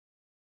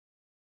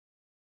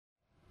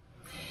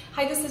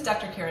Hi, this is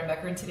Dr. Karen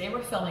Becker, and today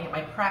we're filming at my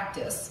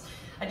practice.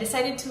 I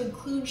decided to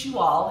include you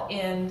all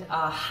in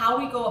how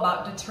we go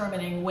about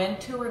determining when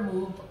to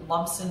remove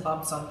lumps and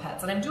bumps on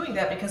pets. And I'm doing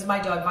that because my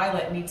dog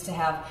Violet needs to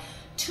have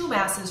 2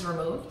 masses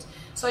removed.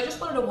 So I just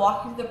wanted to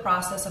walk you through the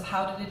process of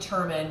how to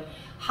determine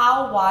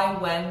how, why,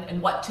 when,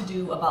 and what to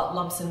do about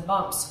lumps and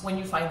bumps when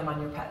you find them on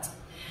your pets.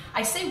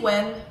 I say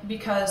when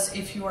because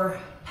if your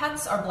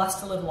pets are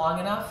blessed to live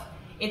long enough,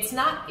 it's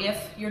not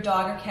if your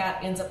dog or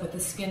cat ends up with a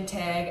skin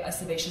tag, a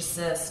sebaceous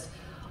cyst,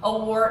 a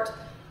wart,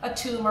 a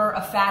tumor,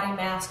 a fatty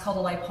mass called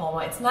a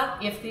lipoma. It's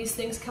not if these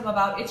things come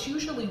about, it's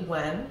usually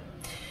when.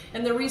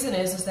 And the reason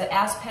is that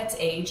as pets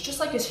age, just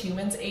like as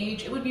humans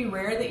age, it would be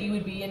rare that you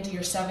would be into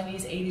your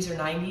 70s, 80s, or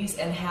 90s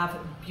and have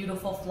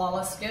beautiful,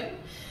 flawless skin.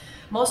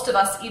 Most of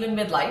us, even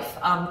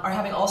midlife, are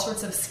having all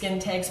sorts of skin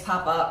tags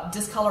pop up,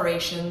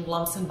 discoloration,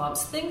 lumps and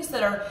bumps, things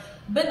that are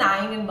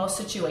benign in most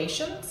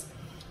situations.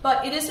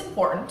 But it is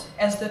important,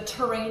 as the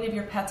terrain of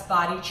your pet's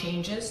body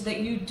changes, that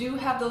you do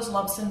have those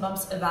lumps and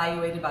bumps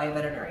evaluated by a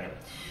veterinarian.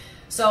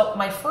 So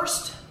my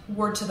first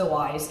word to the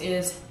wise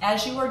is,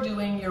 as you are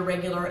doing your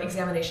regular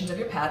examinations of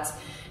your pets,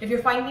 if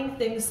you're finding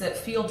things that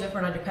feel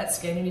different on your pet's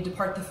skin, you need to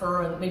part the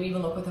fur and maybe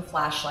even look with a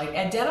flashlight.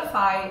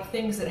 Identify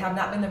things that have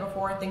not been there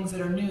before, things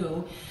that are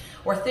new,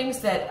 or things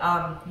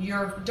that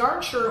you're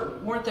darn sure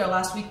weren't there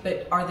last week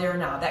but are there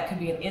now. That could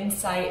be an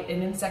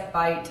insect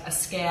bite, a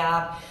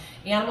scab.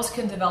 Animals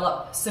can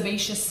develop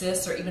sebaceous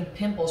cysts or even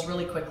pimples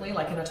really quickly,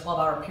 like in a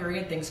 12-hour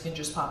period, things can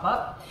just pop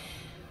up.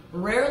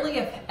 Rarely,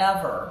 if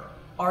ever,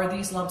 are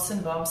these lumps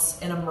and bumps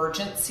an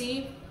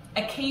emergency.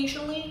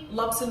 Occasionally,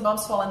 lumps and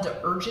bumps fall into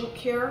urgent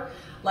care,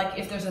 like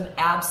if there's an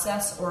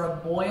abscess or a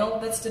boil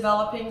that's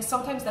developing.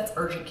 Sometimes that's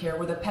urgent care,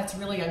 where the pet's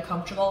really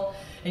uncomfortable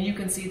and you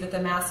can see that the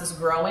mass is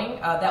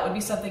growing. That would be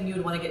something you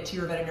would want to get to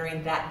your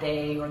veterinarian that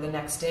day or the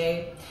next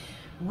day.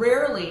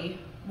 Rarely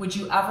would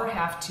you ever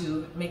have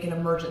to make an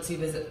emergency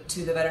visit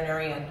to the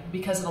veterinarian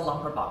because of a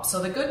lump or bump.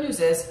 So the good news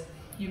is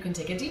you can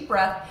take a deep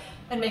breath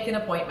and make an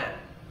appointment.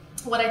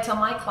 What I tell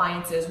my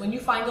clients is when you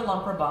find a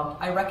lump or bump,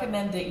 I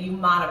recommend that you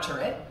monitor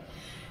it.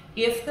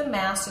 If the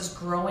mass is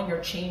growing or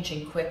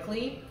changing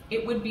quickly,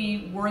 it would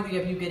be worthy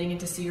of you getting in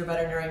to see your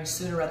veterinarian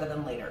sooner rather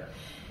than later.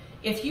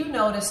 If you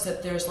notice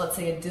that there's, let's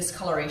say, a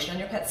discoloration on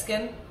your pet's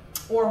skin,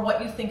 or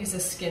what you think is a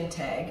skin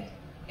tag,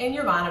 and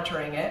you're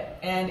monitoring it,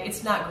 and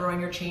it's not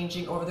growing or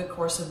changing over the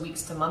course of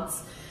weeks to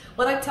months,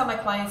 what I tell my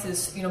clients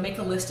is, make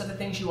a list of the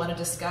things you want to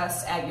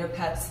discuss at your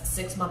pet's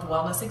 6-month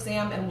wellness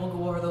exam, and we'll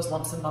go over those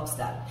lumps and bumps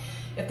then.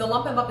 If the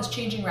lump and bump is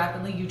changing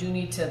rapidly, you do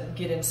need to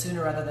get in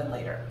sooner rather than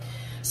later.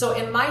 So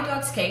in my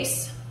dog's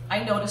case,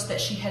 I noticed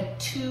that she had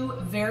 2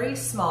 very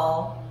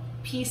small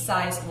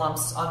pea-sized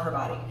lumps on her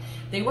body.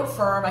 They were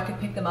firm, I could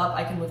pick them up,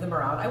 I could move them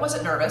around. I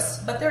wasn't nervous,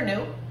 but they're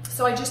new,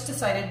 so I just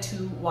decided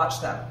to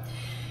watch them.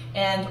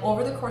 And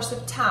over the course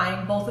of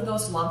time, both of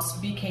those lumps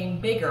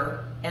became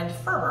bigger and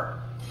firmer.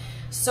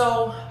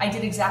 So I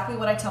did exactly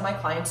what I tell my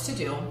clients to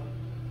do.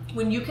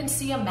 When you can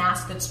see a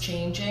mass that's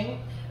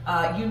changing,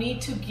 you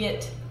need to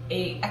get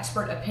an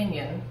expert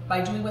opinion by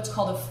doing what's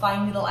called a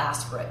fine needle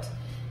aspirate.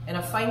 And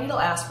a fine needle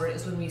aspirate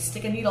is when we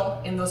stick a needle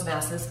in those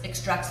masses,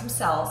 extract some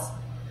cells,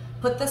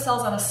 put the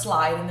cells on a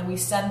slide, and then we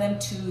send them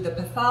to the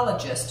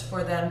pathologist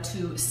for them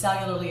to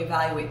cellularly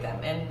evaluate them.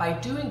 And by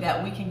doing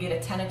that, we can get a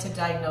tentative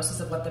diagnosis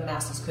of what the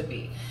masses could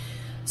be.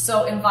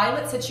 So in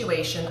Violet's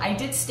situation, I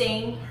did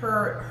stain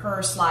her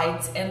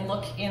slides and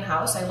look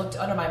in-house. I looked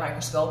under my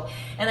microscope,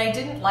 and I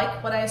didn't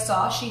like what I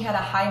saw. She had a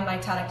high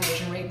mitotic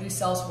division rate. These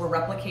cells were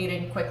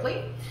replicating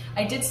quickly.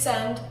 I did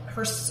send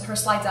her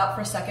slides out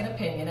for a second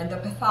opinion, and the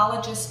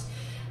pathologist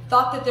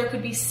thought that there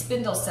could be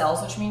spindle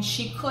cells, which means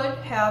she could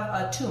have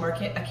a tumor,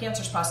 a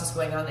cancerous process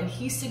going on, and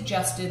he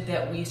suggested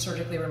that we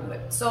surgically remove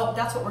it. So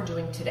that's what we're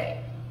doing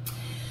today.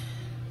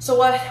 So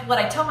what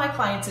I tell my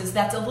clients is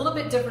that's a little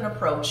bit different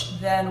approach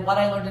than what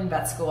I learned in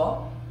vet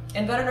school.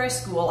 In veterinary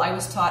school, I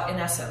was taught, in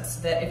essence,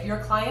 that if your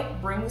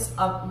client brings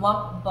a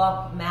lump,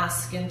 bump,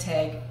 mass, skin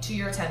tag to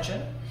your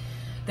attention,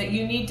 that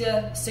you need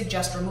to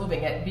suggest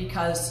removing it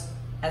because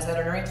as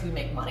veterinarians, we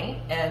make money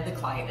and the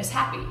client is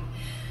happy.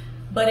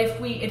 But if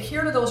we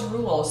adhere to those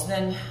rules,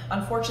 then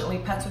unfortunately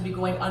pets would be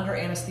going under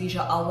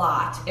anesthesia a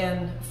lot.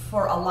 And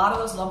for a lot of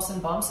those lumps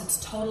and bumps, it's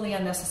totally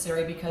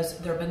unnecessary because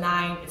they're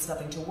benign, it's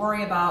nothing to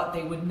worry about,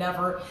 they would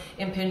never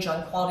impinge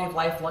on quality of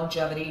life,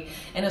 longevity,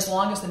 and as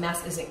long as the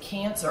mass isn't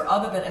cancer,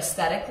 other than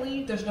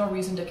aesthetically, there's no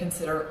reason to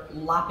consider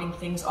lopping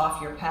things off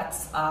your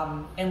pets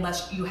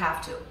unless you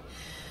have to.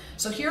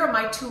 So here are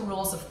my 2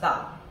 rules of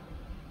thumb.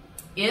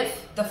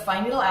 If the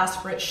fine needle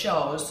aspirate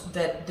shows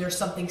that there's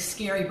something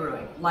scary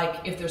brewing, like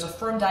if there's a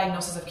firm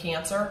diagnosis of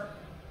cancer,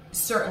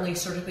 certainly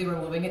surgically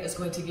removing it is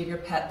going to give your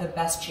pet the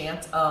best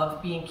chance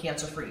of being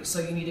cancer-free, so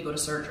you need to go to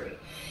surgery.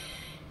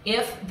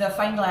 If the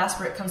fine needle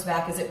aspirate comes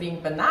back as it being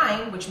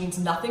benign, which means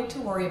nothing to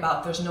worry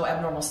about, there's no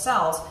abnormal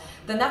cells,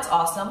 then that's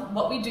awesome.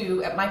 What we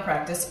do at my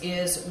practice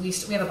is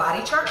we have a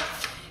body chart,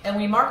 and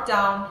we mark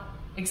down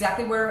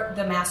exactly where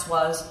the mass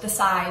was, the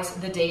size,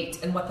 the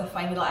date, and what the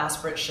fine needle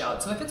aspirate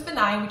showed. So if it's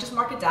benign, we just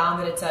mark it down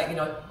that it's a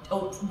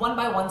 1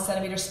 by 1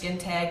 centimeter skin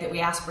tag that we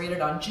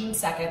aspirated on June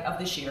 2nd of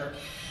this year.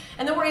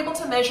 And then we're able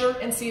to measure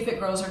and see if it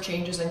grows or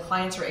changes, and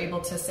clients are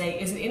able to say,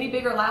 is it any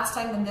bigger last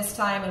time than this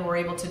time? And we're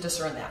able to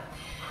discern that.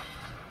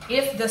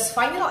 If this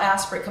fine needle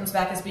aspirate comes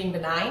back as being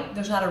benign,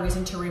 there's not a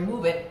reason to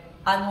remove it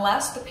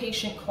unless the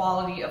patient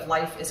quality of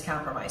life is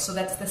compromised. So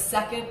that's the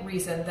second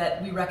reason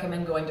that we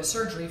recommend going to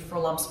surgery for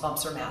lumps,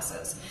 bumps, or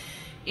masses.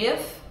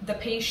 If the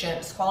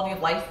patient's quality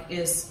of life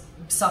is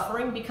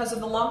suffering because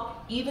of the lump,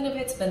 even if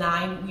it's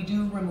benign, we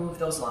do remove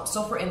those lumps.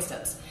 So for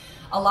instance,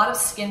 a lot of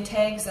skin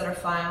tags that are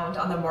found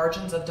on the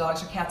margins of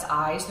dogs or cats'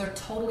 eyes, they're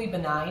totally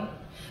benign,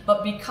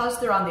 but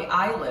because they're on the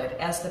eyelid,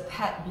 as the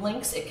pet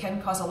blinks, it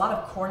can cause a lot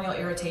of corneal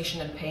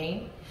irritation and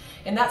pain.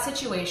 In that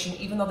situation,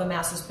 even though the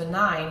mass is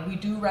benign, we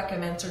do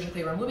recommend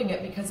surgically removing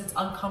it because it's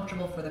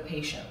uncomfortable for the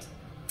patient.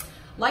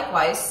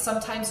 Likewise,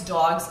 sometimes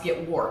dogs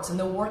get warts, and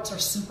the warts are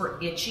super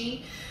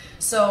itchy.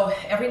 So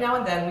every now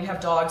and then we have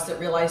dogs that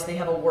realize they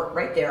have a wart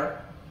right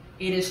there.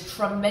 It is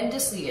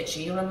tremendously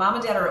itchy, and when mom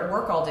and dad are at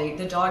work all day,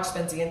 the dog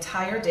spends the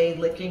entire day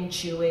licking,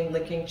 chewing,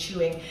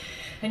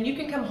 and you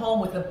can come home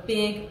with a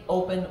big,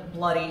 open,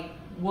 bloody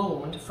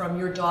wound from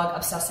your dog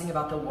obsessing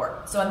about the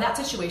wart. So in that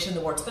situation,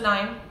 the wart's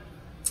benign.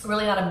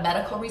 Really not a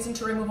medical reason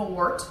to remove a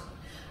wart.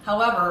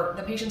 However,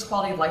 the patient's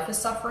quality of life is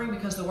suffering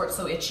because the wart's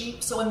so itchy.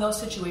 So in those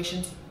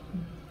situations,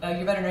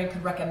 your veterinarian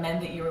could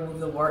recommend that you remove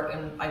the wart,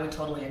 and I would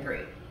totally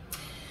agree.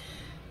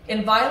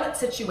 In Violet's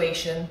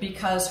situation,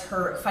 because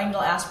her fine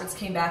needle aspirates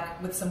came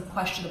back with some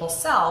questionable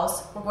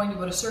cells, we're going to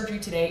go to surgery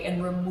today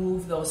and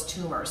remove those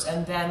tumors.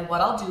 And then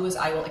what I'll do is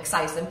I will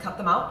excise them, cut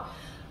them out.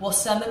 We'll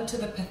send them to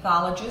the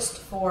pathologist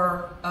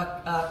for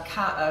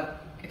a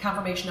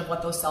confirmation of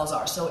what those cells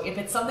are. So if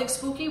it's something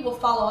spooky, we'll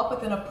follow up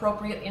with an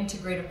appropriate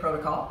integrated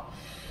protocol.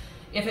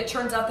 If it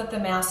turns out that the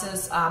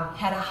masses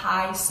had a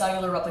high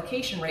cellular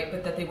replication rate,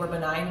 but that they were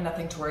benign and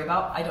nothing to worry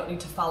about, I don't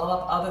need to follow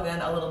up other than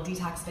a little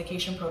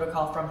detoxification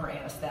protocol from her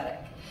anesthetic.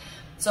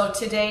 So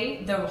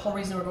today, the whole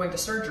reason we're going to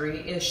surgery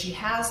is she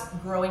has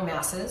growing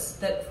masses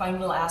that fine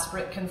needle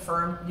aspirate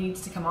confirmed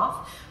needs to come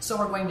off, so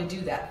we're going to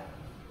do that.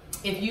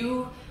 If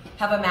you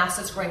have a mass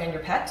that's growing on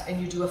your pet and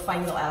you do a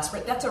fine needle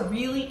aspirate, that's a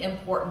really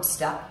important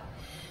step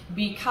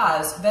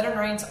because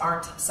veterinarians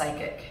aren't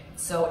psychic.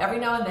 So every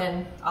now and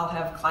then I'll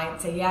have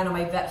clients say, yeah, no,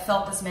 my vet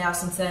felt this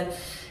mass and said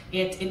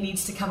it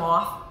needs to come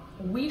off.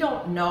 We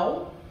don't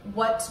know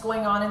what's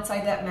going on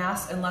inside that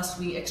mass unless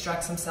we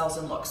extract some cells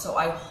and look. So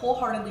I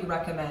wholeheartedly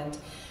recommend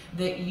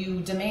that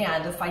you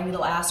demand a fine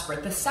needle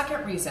aspirate. The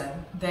second reason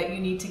that you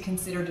need to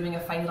consider doing a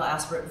fine needle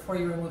aspirate before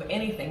you remove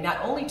anything, not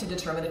only to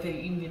determine if you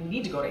even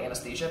need to go to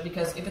anesthesia,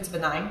 because if it's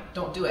benign,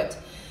 don't do it.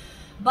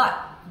 But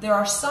there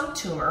are some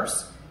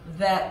tumors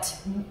that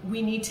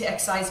we need to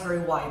excise very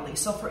widely.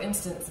 So for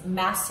instance,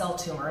 mast cell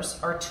tumors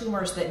are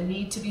tumors that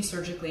need to be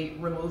surgically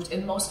removed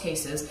in most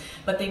cases,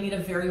 but they need a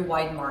very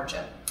wide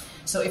margin.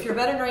 So if your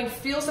veterinarian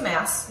feels a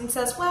mass and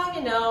says, well,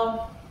 you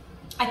know,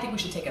 I think we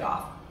should take it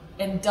off,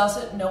 and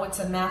doesn't know it's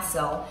a mast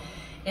cell,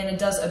 and it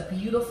does a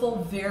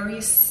beautiful,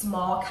 very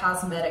small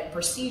cosmetic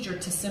procedure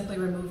to simply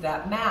remove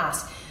that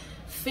mass,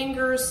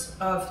 fingers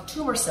of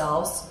tumor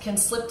cells can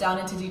slip down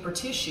into deeper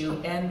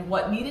tissue, and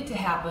what needed to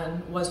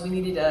happen was we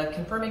needed a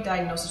confirming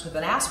diagnosis with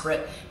an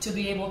aspirate to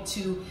be able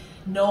to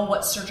know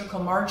what surgical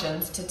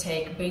margins to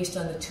take based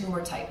on the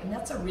tumor type, and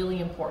that's a really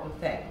important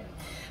thing.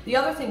 The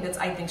other thing that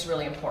I think is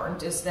really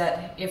important is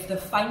that if the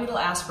fine needle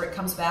aspirate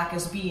comes back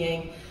as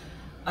being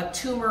a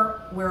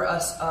tumor where a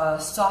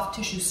soft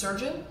tissue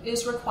surgeon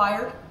is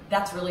required,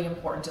 that's really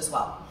important as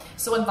well.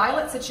 So in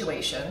Violet's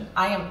situation,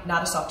 I am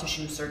not a soft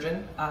tissue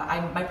surgeon.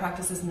 My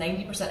practice is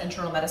 90%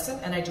 internal medicine,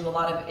 and I do a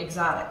lot of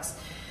exotics.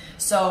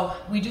 So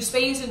we do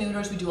spays and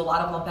neuters, we do a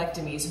lot of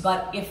lumpectomies,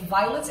 but if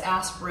Violet's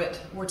aspirate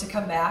were to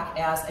come back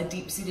as a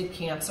deep-seated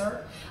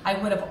cancer, I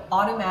would have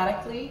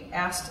automatically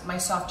asked my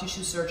soft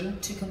tissue surgeon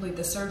to complete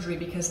the surgery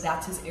because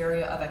that's his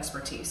area of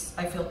expertise.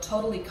 I feel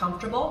totally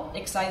comfortable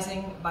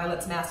excising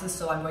Violet's masses,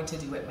 so I'm going to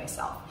do it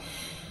myself.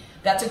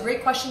 That's a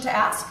great question to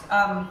ask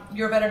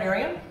your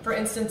veterinarian. For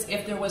instance,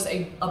 if there was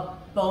a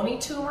bony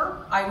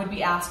tumor, I would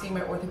be asking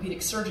my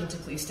orthopedic surgeon to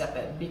please step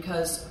in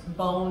because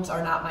bones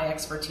are not my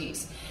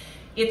expertise.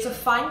 It's a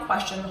fine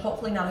question,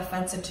 hopefully not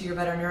offensive to your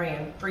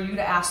veterinarian, for you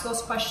to ask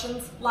those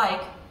questions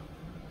like,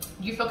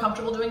 do you feel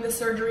comfortable doing the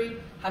surgery?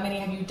 How many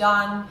have you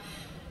done?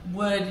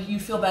 Would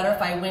you feel better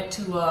if I went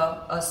to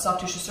a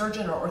soft tissue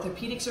surgeon or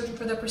orthopedic surgeon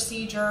for the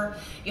procedure?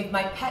 If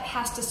my pet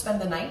has to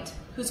spend the night,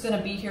 who's going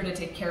to be here to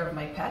take care of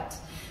my pet?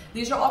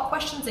 These are all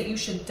questions that you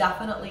should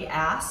definitely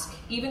ask.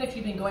 Even if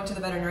you've been going to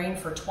the veterinarian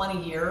for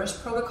 20 years,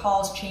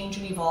 protocols change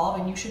and evolve,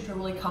 and you should feel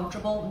really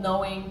comfortable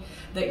knowing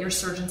that your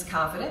surgeon's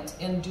confident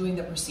in doing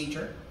the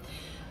procedure.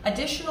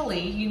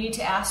 Additionally, you need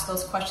to ask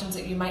those questions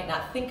that you might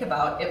not think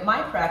about. At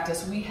my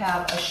practice, we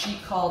have a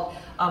sheet called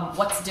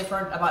What's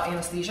Different About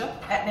Anesthesia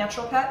at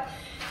Natural Pet.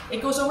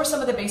 It goes over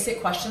some of the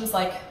basic questions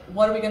like,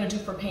 what are we going to do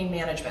for pain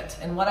management?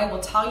 And what I will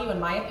tell you, in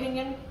my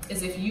opinion,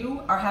 is if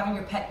you are having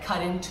your pet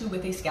cut into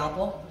with a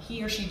scalpel,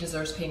 he or she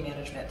deserves pain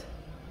management,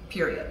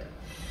 period.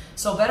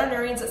 So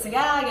veterinarians that say,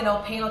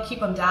 pain will keep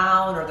them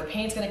down, or the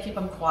pain's going to keep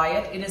them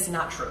quiet, it is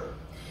not true.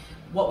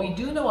 What we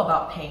do know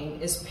about pain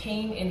is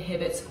pain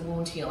inhibits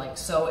wound healing.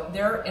 So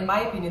there, in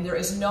my opinion, there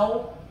is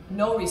no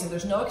reason,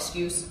 there's no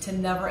excuse to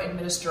never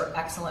administer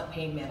excellent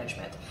pain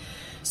management.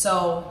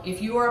 So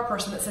if you are a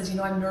person that says,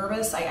 I'm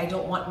nervous, I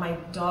don't want my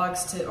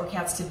dogs or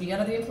cats to be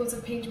under the influence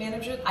of pain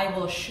management, I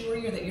will assure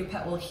you that your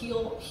pet will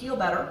heal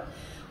better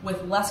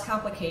with less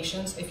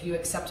complications if you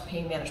accept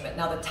pain management.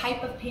 Now, the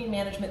type of pain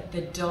management,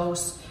 the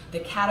dose, the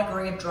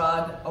category of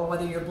drug, or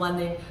whether you're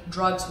blending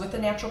drugs with the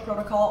natural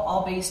protocol,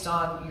 all based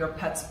on your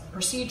pet's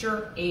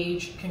procedure,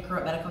 age,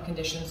 concurrent medical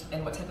conditions,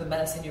 and what type of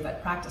medicine your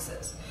vet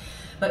practices.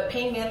 But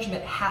pain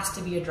management has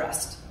to be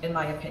addressed, in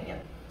my opinion.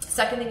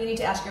 Second thing you need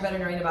to ask your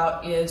veterinarian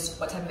about is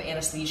what type of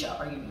anesthesia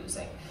are you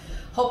using?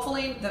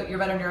 Hopefully your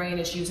veterinarian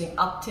is using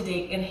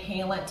up-to-date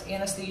inhalant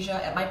anesthesia.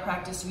 At my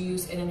practice, we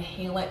use an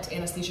inhalant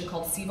anesthesia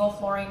called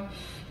sevoflurane.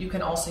 You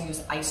can also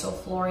use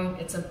isoflurane.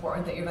 It's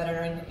important that your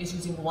veterinarian is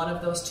using one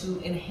of those two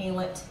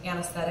inhalant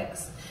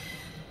anesthetics.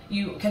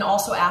 You can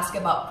also ask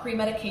about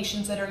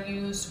pre-medications that are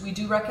used. We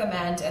do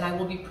recommend, and I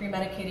will be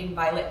pre-medicating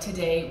Violet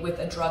today with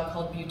a drug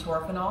called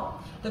butorphanol.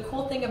 The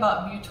cool thing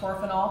about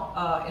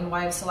butorphanol, and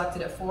why I've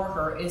selected it for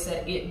her, is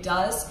that it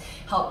does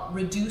help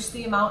reduce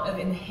the amount of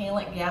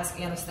inhalant gas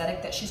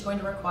anesthetic that she's going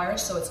to require,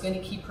 so it's going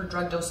to keep her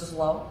drug doses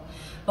low.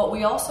 But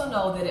we also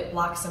know that it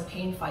blocks some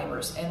pain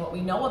fibers, and what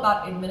we know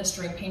about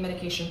administering pain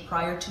medication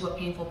prior to a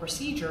painful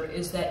procedure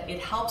is that it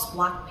helps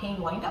block pain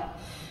windup,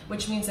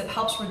 which means it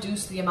helps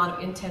reduce the amount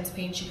of intense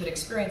pain she could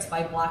experience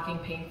by blocking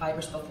pain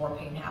fibers before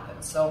pain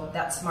happens. So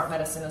that's smart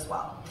medicine as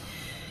well.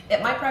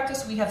 At my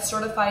practice, we have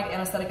certified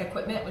anesthetic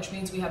equipment, which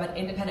means we have an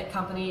independent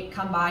company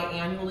come by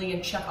annually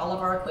and check all of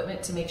our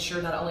equipment to make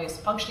sure not only it's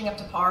functioning up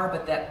to par,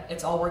 but that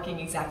it's all working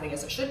exactly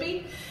as it should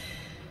be.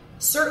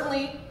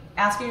 Certainly,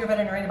 asking your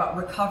veterinarian about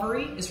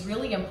recovery is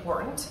really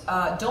important.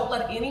 Don't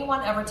let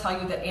anyone ever tell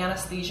you that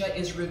anesthesia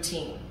is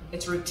routine.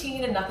 It's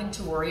routine and nothing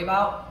to worry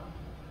about.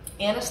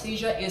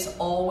 Anesthesia is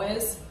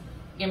always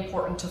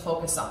important to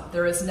focus on.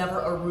 There is never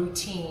a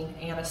routine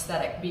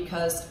anesthetic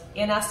because,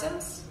 in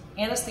essence,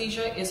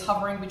 anesthesia is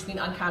hovering between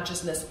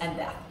unconsciousness and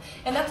death.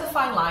 And that's a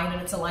fine line,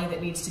 and it's a line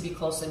that needs to be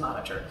closely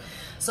monitored.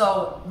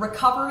 So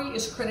recovery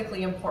is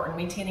critically important.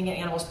 Maintaining an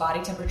animal's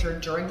body temperature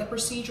during the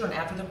procedure and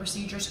after the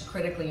procedure is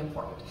critically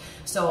important.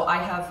 So I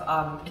have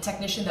a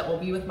technician that will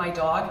be with my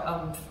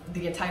dog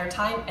the entire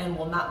time and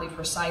will not leave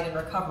her side in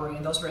recovery,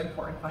 and those are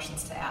important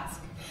questions to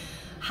ask.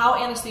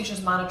 How anesthesia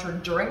is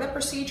monitored during the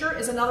procedure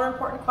is another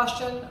important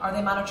question. Are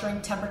they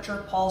monitoring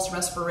temperature, pulse,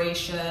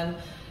 respiration,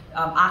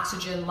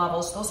 oxygen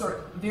levels? Those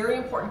are very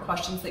important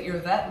questions that your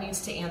vet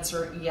needs to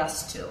answer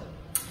yes to.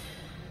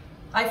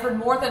 I've heard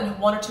more than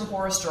one or two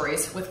horror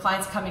stories with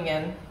clients coming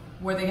in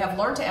where they have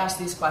learned to ask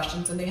these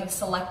questions and they have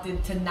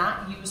selected to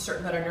not use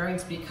certain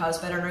veterinarians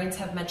because veterinarians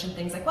have mentioned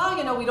things like, well,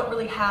 we don't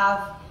really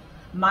have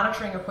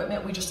monitoring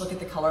equipment, we just look at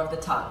the color of the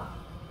tongue.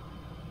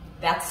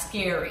 That's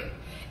scary.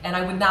 And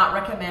I would not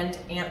recommend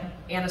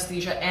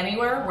anesthesia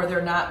anywhere where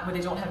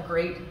they don't have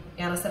great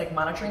anesthetic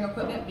monitoring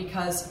equipment,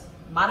 because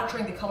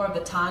monitoring the color of the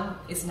tongue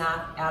is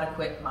not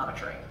adequate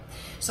monitoring.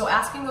 So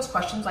asking those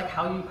questions like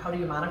how do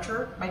you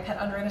monitor my pet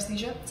under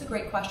anesthesia? It's a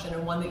great question,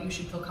 and one that you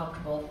should feel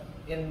comfortable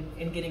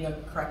in getting a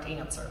correct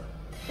answer.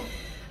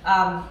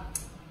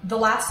 The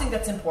last thing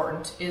that's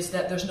important is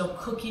that there's no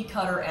cookie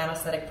cutter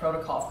anesthetic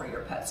protocol for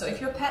your pet. So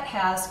if your pet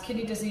has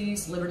kidney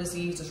disease, liver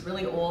disease, is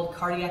really old,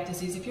 cardiac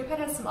disease, if your pet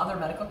has some other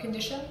medical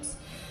conditions,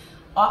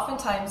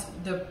 oftentimes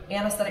the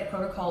anesthetic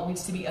protocol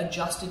needs to be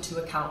adjusted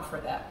to account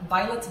for that.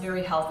 Violet's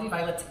very healthy.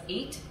 Violet's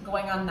 8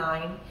 going on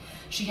 9.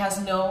 She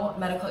has no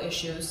medical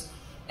issues,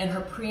 and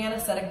her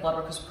pre-anesthetic blood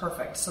work is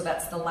perfect. So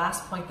that's the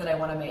last point that I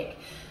want to make.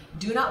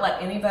 Do not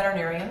let any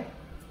veterinarian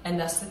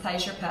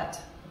anesthetize your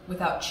pet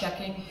without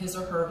checking his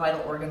or her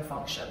vital organ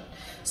function.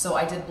 So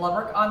I did blood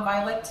work on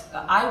Violet.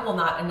 I will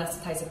not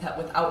anesthetize a pet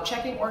without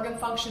checking organ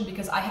function,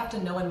 because I have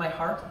to know in my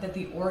heart that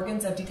the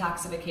organs of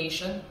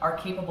detoxification are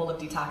capable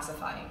of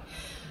detoxifying.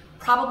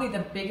 Probably the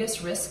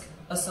biggest risk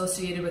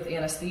associated with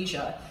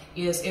anesthesia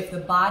is if the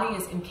body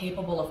is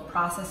incapable of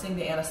processing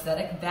the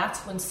anesthetic. That's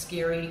when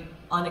scary,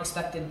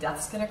 unexpected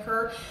deaths can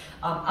occur,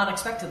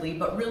 unexpectedly,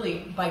 but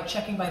really by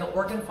checking vital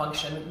organ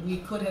function, we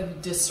could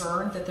have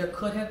discerned that there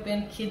could have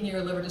been kidney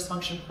or liver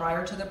dysfunction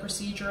prior to the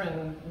procedure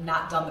and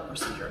not done the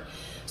procedure.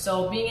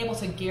 So being able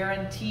to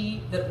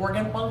guarantee that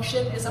organ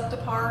function is up to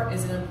par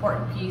is an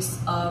important piece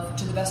of,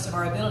 to the best of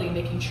our ability,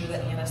 making sure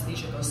that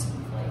anesthesia goes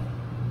smoothly.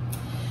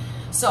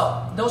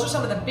 So those are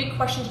some of the big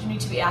questions you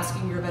need to be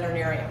asking your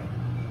veterinarian.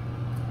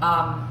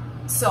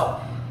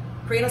 So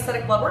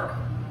pre-anesthetic blood work,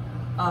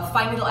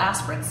 fine needle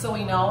aspirate, so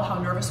we know how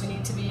nervous we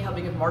need to be, how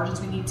big of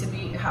margins we need to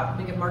be, how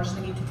big of margins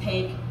we need to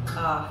take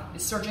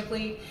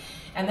surgically.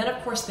 And then,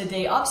 of course, the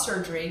day of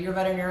surgery, your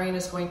veterinarian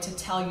is going to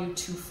tell you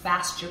to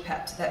fast your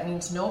pet. That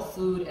means no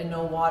food and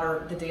no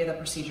water the day of the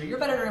procedure. Your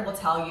veterinarian will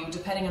tell you,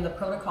 depending on the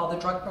protocol, the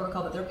drug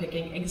protocol that they're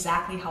picking,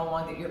 exactly how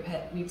long that your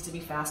pet needs to be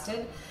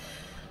fasted.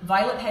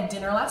 Violet had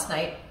dinner last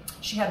night.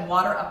 She had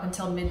water up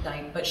until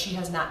midnight, but she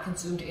has not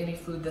consumed any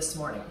food this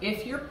morning.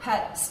 If your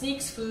pet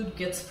sneaks food,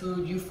 gets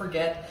food, you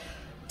forget,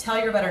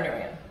 tell your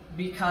veterinarian,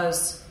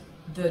 because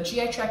the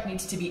GI tract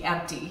needs to be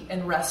empty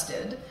and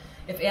rested.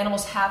 If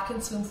animals have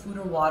consumed food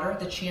or water,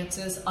 the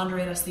chances under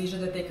anesthesia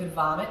that they could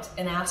vomit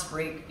and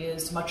aspirate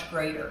is much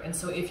greater. And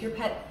so if your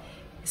pet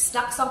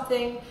stuck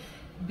something,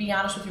 be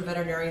honest with your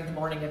veterinarian the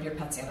morning of your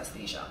pet's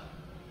anesthesia.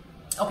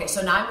 Okay,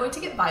 so now I'm going to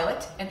get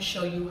Violet and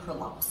show you her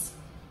lumps.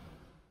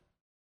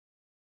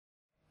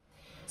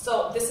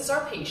 So this is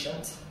our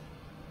patient.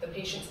 The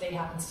patient today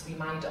happens to be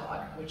my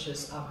dog, which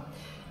is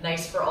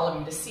nice for all of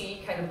you to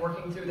see, kind of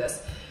working through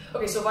this.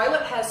 Okay, so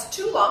Violet has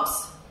 2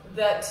 lumps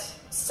that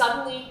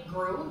suddenly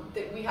grew.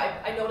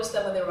 I noticed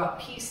them when they were about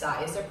pea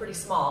size. They're pretty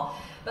small,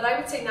 but I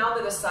would say now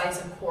they're the size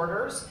of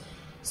quarters.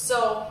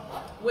 So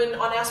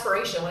on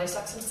aspiration, when I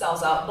sucked some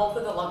cells out, both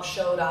of the lumps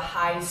showed a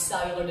high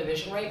cellular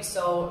division rate,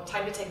 so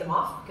time to take them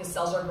off because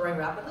cells are growing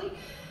rapidly.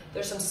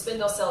 There's some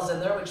spindle cells in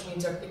there, which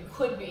means it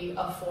could be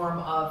a form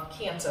of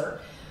cancer.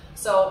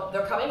 So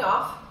they're coming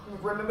off.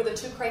 Remember, the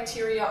 2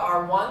 criteria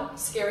are 1,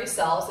 scary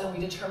cells, and we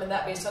determine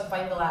that based on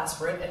finding the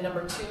aspirate, and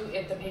number 2,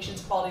 if the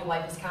patient's quality of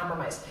life is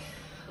compromised.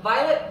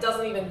 Violet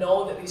doesn't even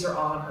know that these are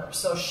on her,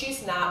 so she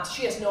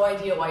has no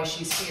idea why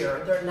she's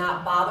here. They're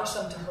not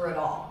bothersome to her at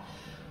all.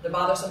 They're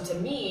bothersome to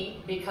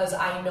me because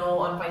I know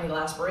on finding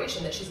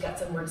aspiration that she's got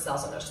some weird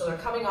cells in there, so they're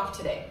coming off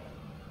today.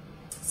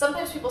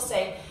 Sometimes people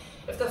say,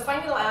 if the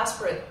final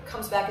aspirate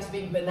comes back as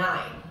being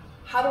benign,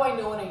 how do I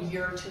know in a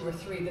year or 2 or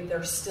 3 that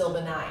they're still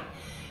benign?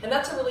 And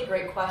that's a really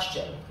great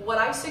question. What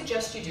I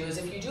suggest you do is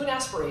if you do an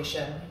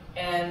aspiration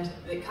and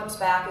it comes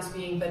back as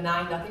being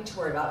benign, nothing to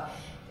worry about,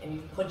 and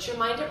you put your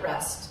mind at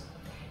rest,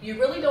 you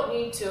really don't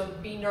need to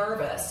be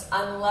nervous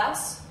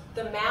unless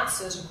the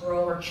masses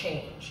grow or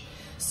change.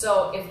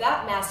 So if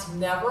that mass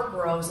never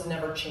grows and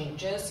never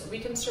changes, we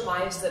can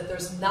surmise that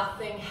there's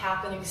nothing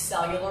happening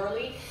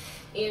cellularly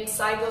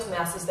inside those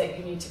masses that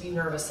you need to be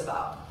nervous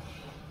about.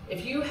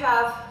 If you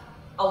have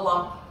a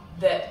lump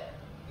that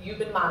you've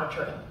been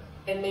monitoring,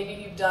 and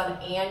maybe you've done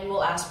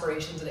annual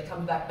aspirations and it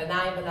comes back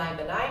benign, benign,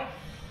 benign,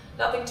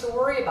 nothing to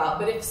worry about.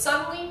 But if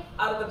suddenly,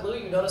 out of the blue,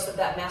 you notice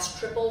that mass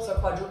triples or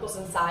quadruples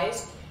in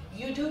size,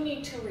 you do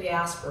need to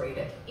re-aspirate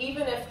it.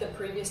 Even if the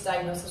previous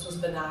diagnosis was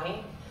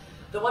benign,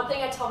 the one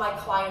thing I tell my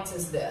clients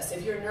is this: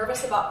 if you're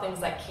nervous about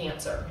things like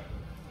cancer,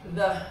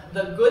 the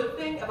good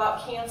thing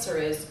about cancer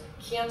is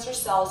cancer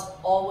cells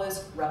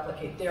always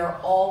replicate. They are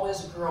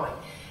always growing.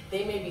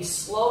 They may be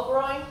slow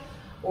growing,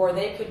 or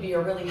they could be a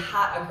really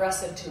hot,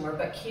 aggressive tumor,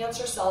 but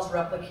cancer cells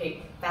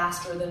replicate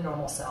faster than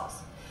normal cells.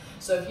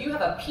 So if you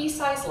have a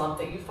pea-sized lump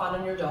that you found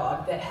in your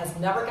dog that has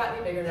never gotten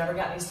any bigger, never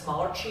gotten any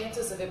smaller,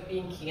 chances of it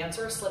being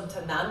cancer slim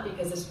to none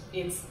because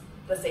it's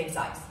the same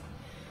size.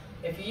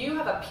 If you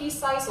have a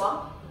pea-sized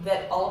lump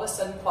that all of a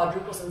sudden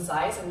quadruples in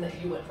size and that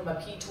you went from a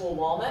pea to a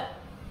walnut,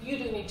 you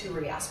do need to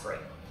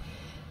re-aspirate.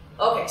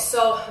 Okay,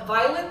 so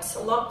Violet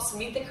lumps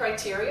meet the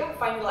criteria.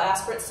 Final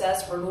aspirate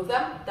says remove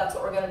them. That's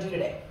what we're going to do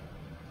today.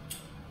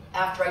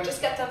 After I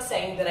just got done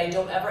saying that I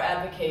don't ever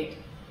advocate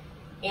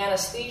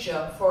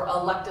anesthesia for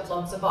elective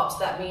lumps and bumps.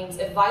 That means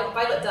if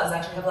Violet does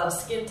actually have a lot of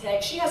skin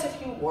tags, she has a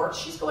few warts,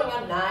 she's going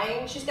on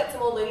 9, she's got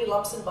some old lady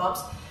lumps and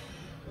bumps,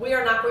 we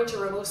are not going to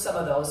remove some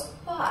of those.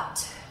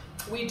 But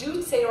we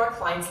do say to our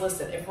clients,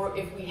 listen, if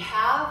we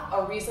have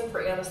a reason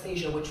for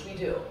anesthesia, which we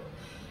do,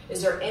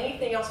 is there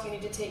anything else we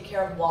need to take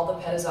care of while the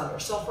pet is under?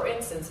 So for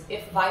instance,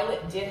 if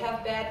Violet did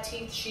have bad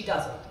teeth, she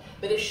doesn't.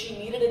 But if she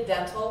needed a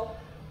dental,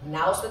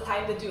 now's the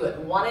time to do it.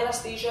 1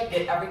 anesthesia,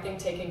 get everything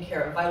taken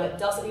care of. Violet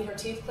doesn't need her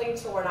teeth cleaned,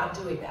 so we're not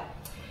doing that.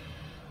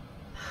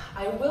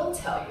 I will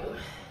tell you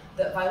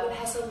that Violet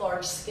has a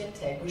large skin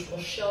tag, which we'll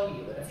show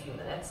you in a few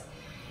minutes.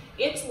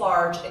 It's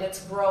large and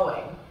it's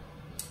growing,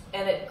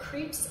 and it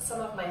creeps some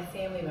of my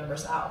family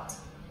members out.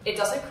 It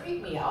doesn't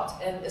creep me out,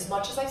 and as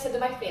much as I said to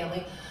my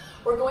family,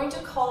 we're going to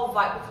call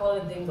Violet, we call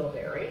it a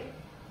dingleberry.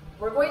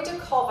 We're going to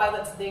call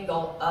Violet's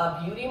dingle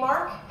a beauty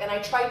mark, and I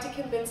tried to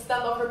convince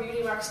them of her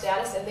beauty mark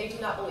status, and they do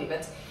not believe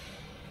it.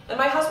 And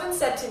my husband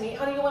said to me,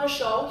 honey, you want to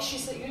show? She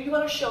said, you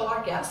want to show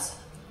our guests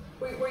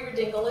where your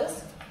dingle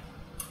is?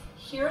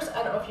 Here's,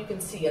 I don't know if you can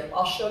see it,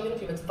 I'll show you in a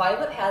few minutes.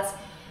 Violet has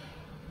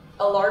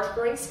a large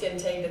growing skin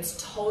tag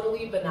that's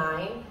totally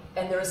benign,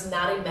 and there's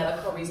not a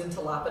medical reason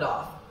to lop it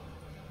off.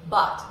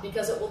 But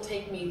because it will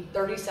take me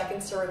 30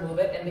 seconds to remove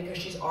it, and because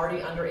she's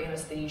already under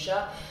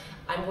anesthesia,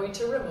 I'm going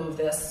to remove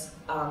this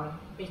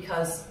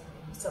because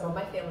some of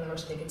my family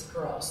members think it's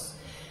gross.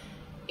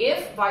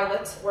 If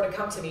Violet were to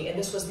come to me and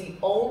this was the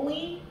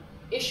only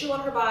issue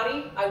on her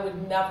body, I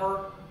would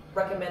never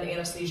recommend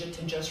anesthesia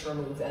to just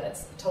remove that.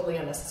 It's totally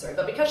unnecessary.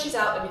 But because she's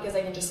out and because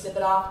I can just snip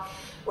it off,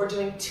 we're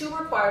doing 2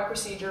 required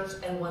procedures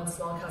and 1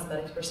 small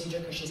cosmetic procedure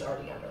because she's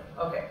already under.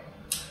 Okay.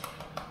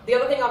 The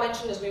other thing I'll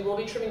mention is we will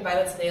be trimming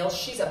Violet's nails.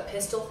 She's a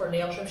pistol for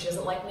nail trim. She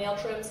doesn't like nail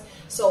trims.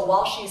 So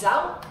while she's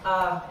out,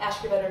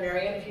 ask your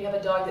veterinarian. If you have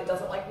a dog that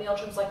doesn't like nail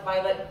trims like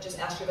Violet, just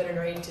ask your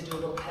veterinarian to do a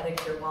little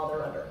pedicure while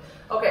they're under.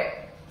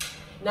 Okay,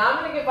 now I'm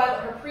going to give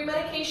Violet her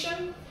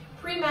pre-medication.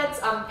 Pre-meds,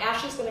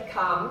 Ashley's going to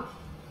come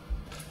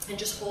and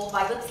just hold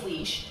Violet's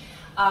leash.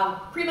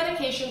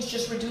 Pre-medications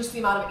just reduce the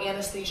amount of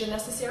anesthesia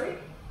necessary.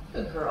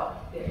 Good girl.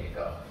 There you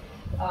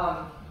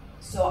go.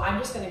 So I'm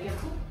just going to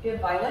give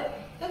Violet,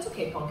 that's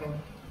okay, Pumpkin.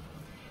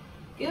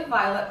 Give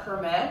Violet her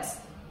meds,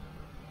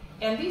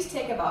 and these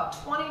take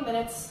about 20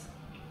 minutes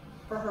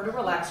for her to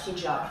relax. Good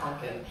job,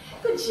 Pumpkin.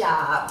 Good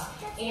job.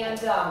 And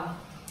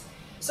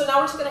so now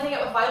we're just going to hang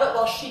out with Violet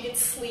while she gets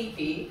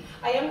sleepy.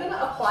 I am going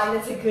to apply,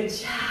 that's a good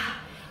job.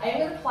 I am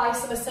going to apply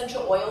some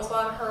essential oils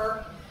on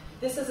her.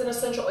 This is an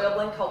essential oil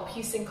blend called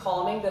Peace and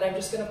Calming that I'm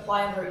just going to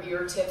apply on her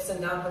ear tips and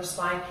down her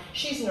spine.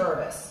 She's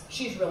nervous.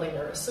 She's really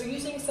nervous. So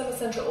using some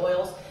essential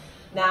oils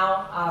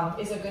now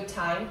is a good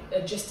time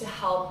just to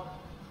help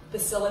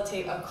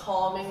facilitate a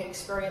calming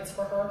experience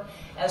for her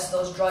as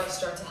those drugs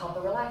start to help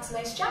her relax.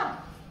 Nice job.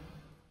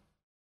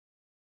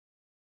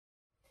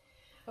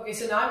 Okay,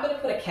 so now I'm going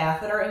to put a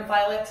catheter in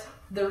Violet.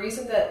 The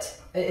reason that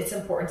it's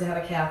important to have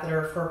a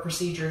catheter for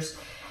procedures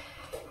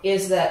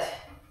is that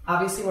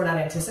obviously we're not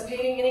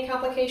anticipating any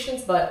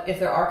complications, but if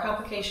there are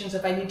complications,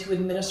 if I need to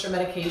administer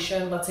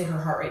medication, let's say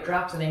her heart rate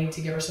drops and I need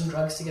to give her some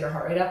drugs to get her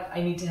heart rate up,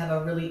 I need to have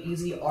a really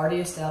easy, already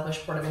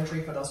established port of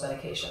entry for those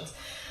medications.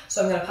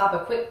 So I'm going to pop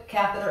a quick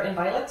catheter in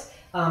Violet.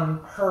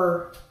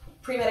 Her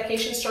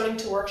pre-medication is starting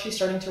to work. She's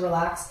starting to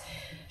relax.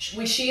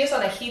 She is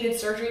on a heated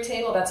surgery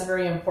table. That's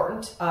very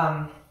important.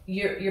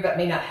 Your vet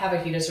may not have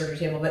a heated surgery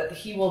table, but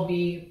he will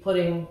be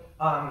putting,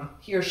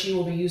 he or she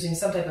will be using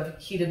some type of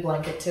heated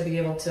blanket to be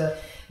able to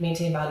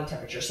maintain body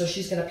temperature. So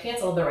she's going to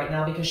pants a little bit right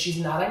now because she's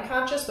not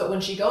unconscious, but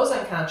when she goes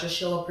unconscious,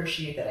 she'll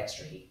appreciate that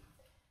extra heat.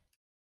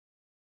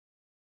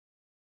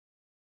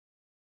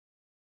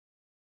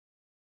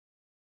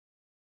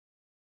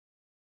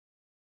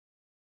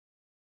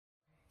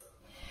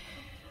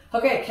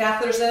 Okay,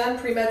 catheters in,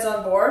 pre-meds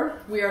on board.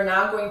 We are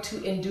now going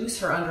to induce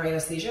her under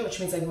anesthesia, which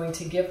means I'm going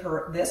to give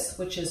her this,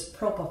 which is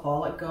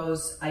propofol. It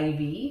goes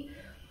IV.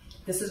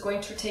 This is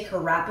going to take her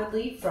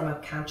rapidly from a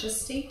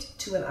conscious state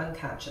to an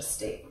unconscious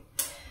state.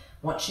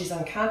 Once she's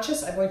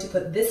unconscious, I'm going to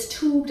put this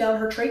tube down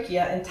her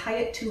trachea and tie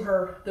it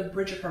to the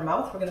bridge of her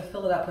mouth. We're going to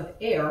fill it up with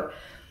air.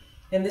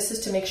 And this is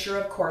to make sure,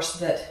 of course,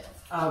 that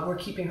we're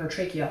keeping her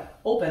trachea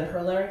open,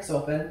 her larynx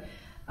open,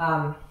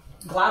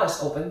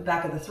 glottis open,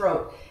 back of the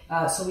throat,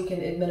 so we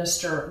can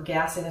administer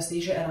gas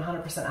anesthesia and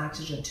 100%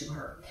 oxygen to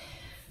her.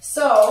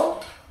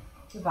 So,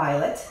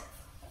 Violet,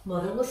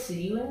 Mother will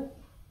see you in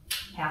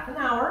half an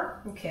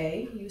hour,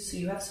 okay? So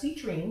you have sweet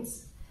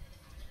dreams.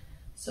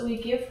 So we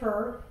give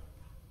her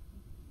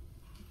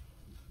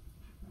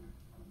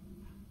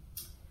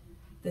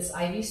this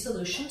IV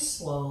solution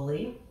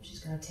slowly. She's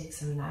going to take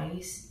some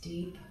nice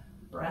deep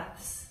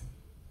breaths.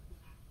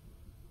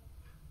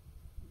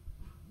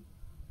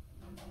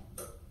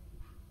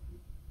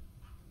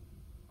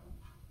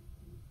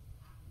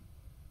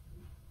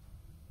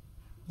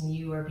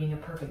 You are being a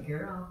perfect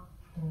girl.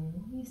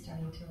 You're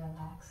starting to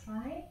relax,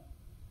 right?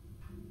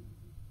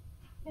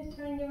 You're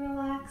starting to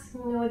relax.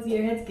 You know,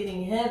 your head's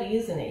getting heavy,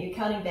 isn't it? You're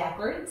counting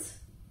backwards?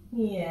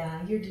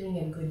 Yeah, you're doing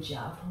a good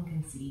job,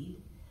 Pumpkin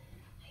Seed.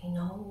 I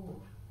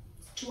know.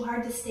 It's too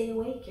hard to stay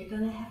awake. You're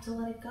going to have to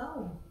let it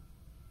go.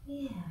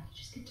 Yeah,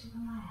 just get to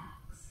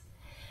relax.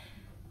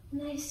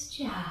 Nice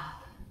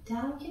job.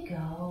 Down you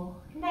go.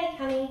 Good night,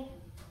 honey.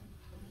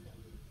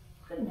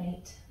 Good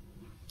night.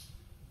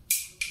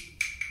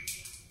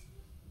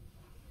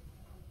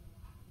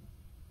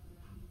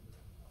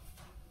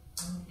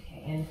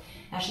 Okay, and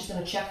Ashley's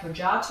going to check her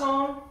jaw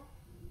tone.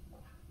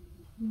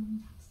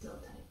 Still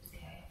tight,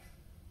 okay.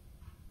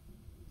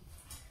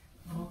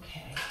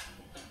 Okay.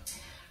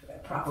 We're going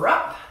to prop her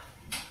up.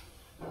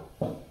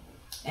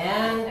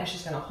 And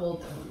Ashley's going to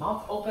hold her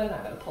mouth open.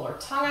 I'm going to pull her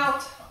tongue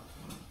out.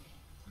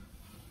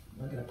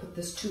 We're going to put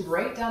this tube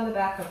right down the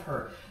back of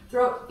her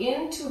throat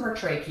into her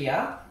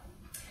trachea.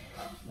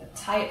 I'm going to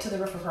tie it to the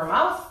roof of her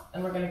mouth,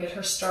 and we're going to get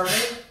her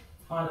started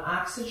on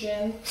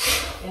oxygen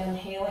and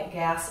inhalant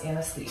gas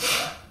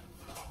anesthesia.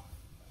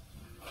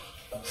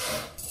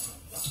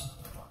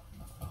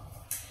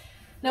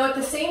 Now at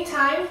the same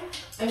time,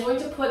 I'm going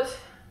to put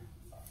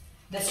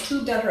this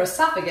tube down her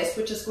esophagus,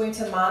 which is going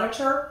to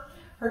monitor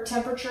her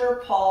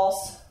temperature,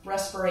 pulse,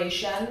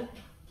 respiration,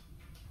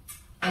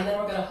 and then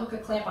we're going to hook a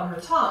clamp on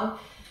her tongue,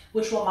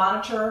 which will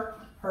monitor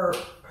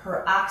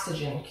her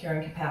oxygen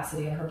carrying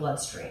capacity in her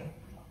bloodstream.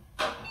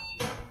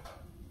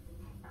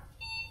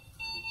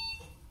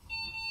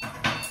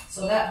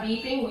 So that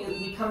beeping,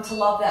 we come to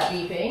love that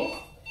beeping.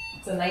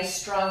 It's a nice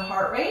strong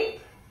heart rate.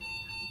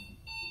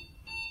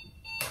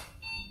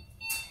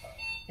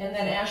 And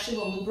then Ashley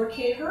will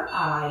lubricate her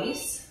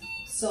eyes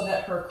so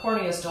that her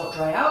corneas don't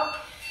dry out.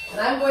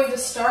 And I'm going to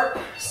start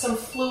some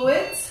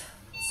fluids,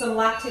 some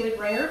lactated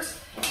ringers,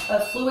 a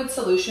fluid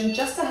solution,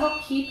 just to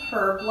help keep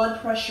her blood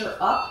pressure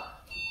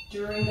up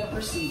during the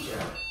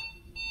procedure.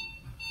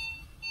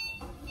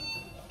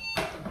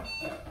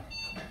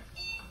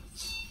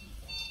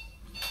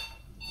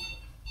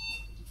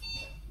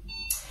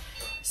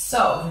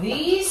 So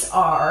this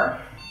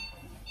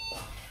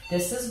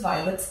is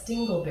Violet's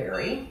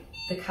dingleberry,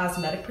 the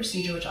cosmetic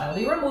procedure, which I'll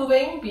be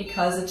removing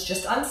because it's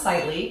just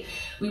unsightly.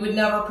 We would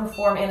never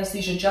perform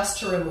anesthesia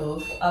just to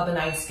remove a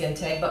benign skin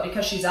tag, but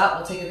because she's out,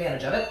 we'll take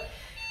advantage of it.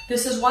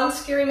 This is one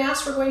scary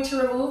mass we're going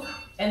to remove,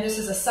 and this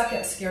is a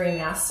second scary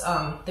mass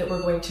that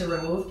we're going to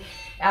remove.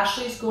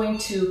 Ashley's going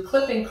to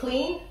clip and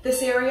clean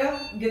this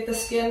area, get the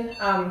skin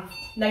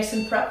nice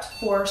and prepped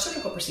for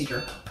surgical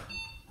procedure.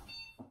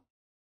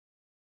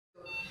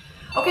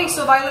 Okay,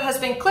 so Violet has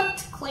been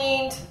clipped,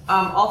 cleaned,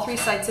 all 3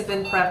 sites have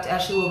been prepped.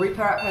 Ashley will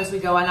reprep as we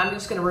go, and I'm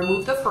just going to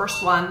remove the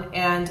first one,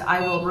 and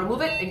I will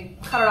remove it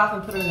and cut it off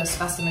and put it in a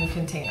specimen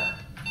container.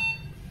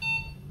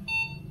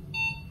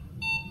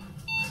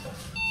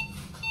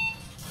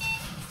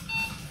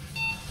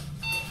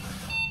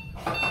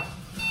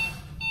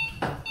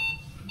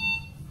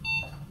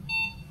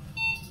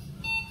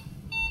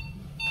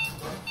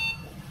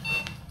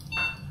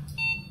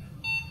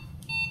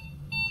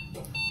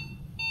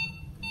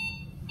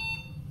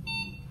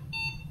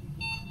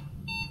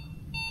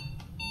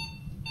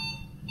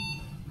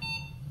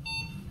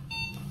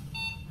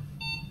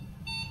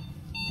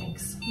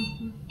 Thanks.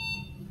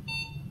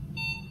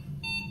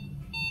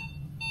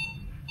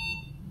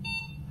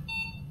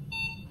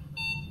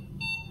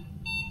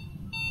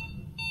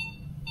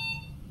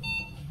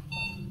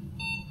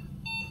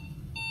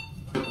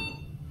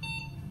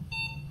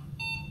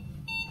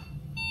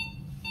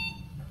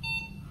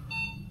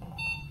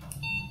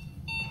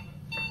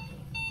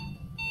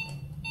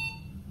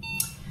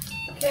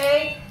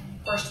 Okay,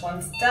 first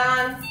one's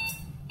done.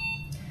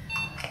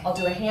 I'll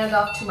do a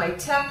handoff to my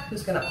tech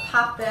who's going to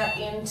pop that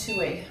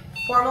into a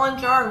formalin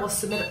jar and we'll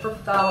submit it for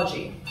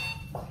pathology.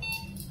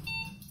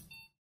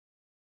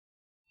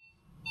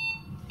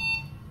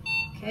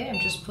 Okay, I'm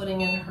just putting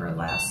in her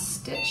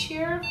last stitch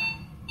here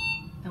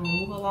and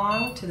we'll move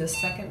along to the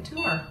second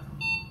tumor.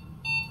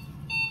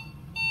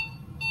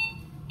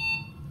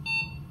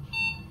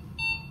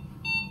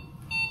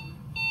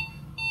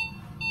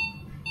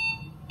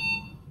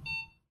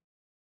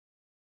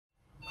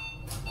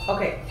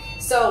 Okay,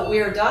 so we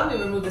are done.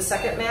 We removed the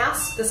second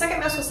mass. The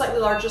second mass was slightly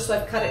larger, so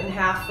I've cut it in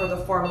half for the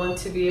formalin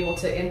to be able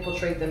to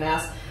infiltrate the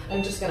mass.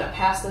 I'm just going to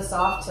pass this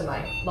off to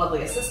my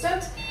lovely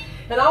assistant.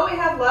 And all we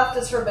have left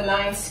is her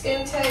benign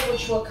skin tag,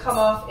 which will come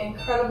off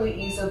incredibly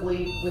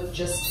easily with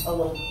just a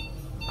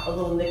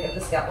little nick at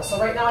the scalpel. So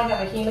right now I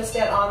have a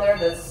hemostat on there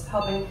that's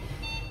helping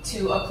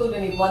to occlude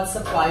any blood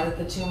supply that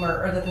the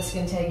tumor or that the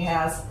skin tag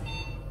has.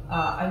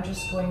 I'm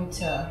just going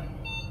to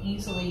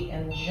easily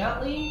and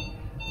gently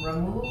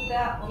remove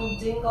that little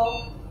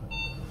dingle,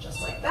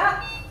 just like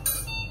that.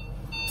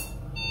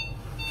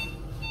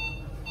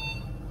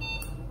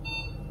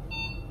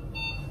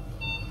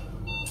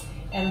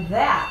 And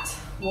that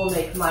will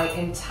make my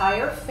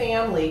entire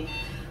family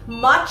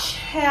much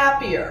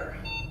happier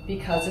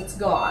because it's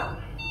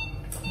gone.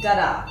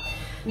 Da-da.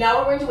 Now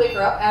we're going to wake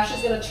her up.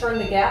 Ashley's going to turn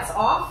the gas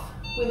off.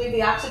 We leave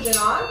the oxygen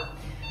on.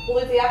 We'll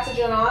leave the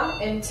oxygen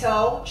on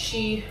until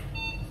she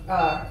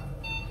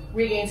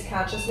regains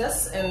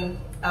consciousness, and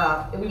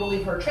we will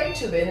leave her trach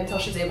tube in until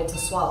she's able to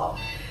swallow.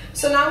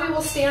 So now we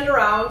will stand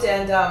around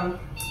and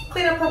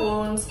clean up her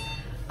wounds.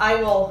 I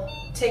will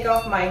take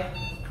off my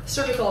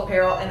surgical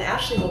apparel and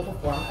Ashley will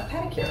perform a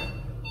pedicure.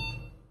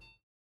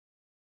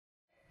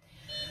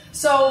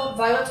 So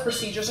Violet's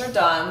procedures are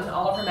done.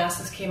 All of her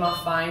masses came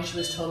off fine. She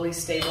was totally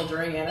stable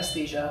during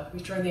anesthesia.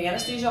 We turned the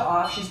anesthesia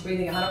off. She's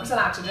breathing 100%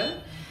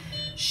 oxygen.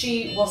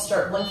 She will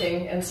start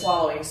blinking and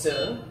swallowing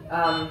soon.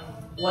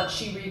 Once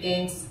she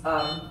regains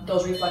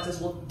those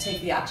reflexes, we'll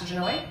take the oxygen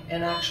away,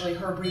 and actually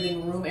her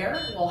breathing room air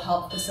will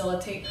help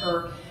facilitate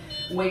her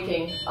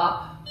waking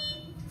up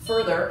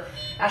further.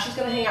 Ashley's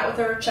going to hang out with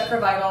her, check her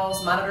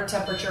vitals, monitor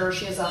temperature.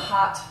 She has a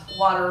hot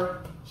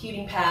water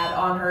heating pad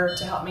on her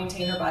to help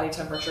maintain her body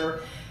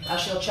temperature.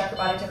 She'll check her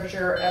body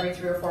temperature every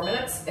 3 or 4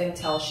 minutes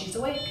until she's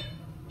awake.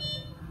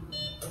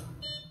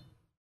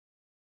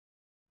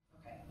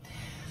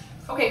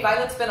 Okay,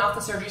 Violet's been off the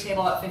surgery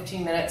table about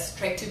 15 minutes.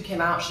 Trach tube came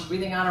out. She's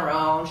breathing on her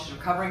own. She's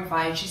recovering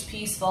fine. She's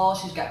peaceful.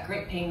 She's got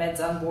great pain meds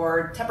on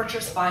board.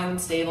 Temperature's fine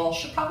and stable.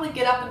 She'll probably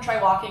get up and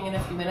try walking in a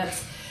few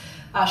minutes.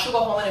 She'll go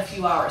home in a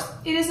few hours.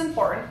 It is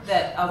important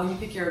that when you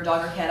pick your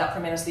dog or cat up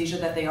from anesthesia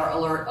that they are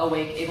alert,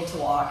 awake, able to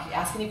walk.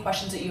 Ask any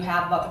questions that you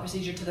have about the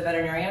procedure to the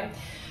veterinarian.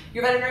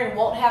 Your veterinarian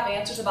won't have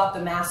answers about the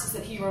masses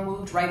that he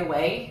removed right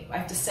away. I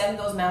have to send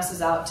those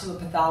masses out to a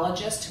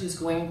pathologist who's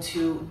going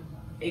to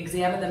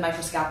examine them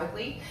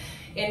microscopically.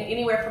 In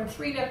anywhere from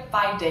 3 to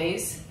 5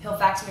 days, he'll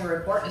fax me a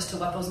report as to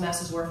what those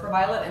masses were for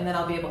Violet, and then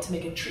I'll be able to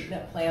make a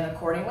treatment plan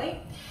accordingly.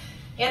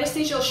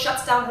 Anesthesia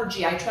shuts down her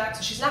GI tract,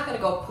 so she's not going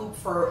to go poop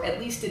for at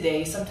least a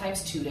day,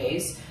 sometimes 2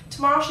 days.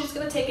 Tomorrow she's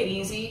going to take it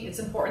easy. It's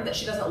important that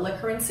she doesn't lick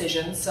her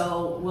incision,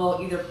 so we'll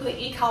either put an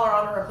e-collar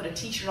on her or put a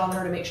t-shirt on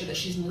her to make sure that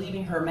she's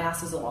leaving her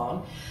masses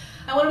alone.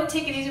 I want her to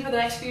take it easy for the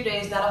next few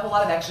days, not a whole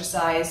lot of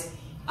exercise.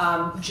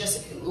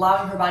 Just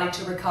allowing her body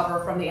to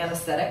recover from the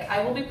anesthetic.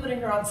 I will be putting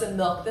her on some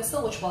milk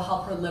thistle, which will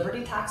help her liver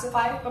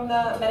detoxify from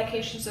the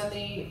medications and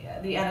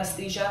the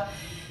anesthesia.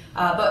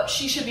 But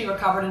she should be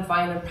recovered and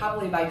fine, and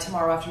probably by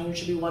tomorrow afternoon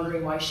she'll be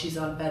wondering why she's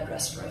on bed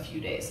rest for a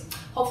few days.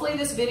 Hopefully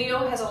this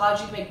video has allowed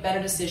you to make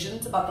better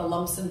decisions about the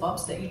lumps and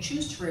bumps that you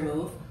choose to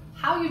remove,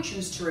 how you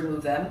choose to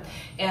remove them,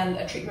 and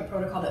a treatment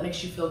protocol that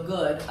makes you feel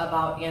good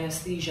about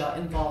anesthesia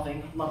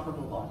involving lump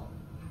removal.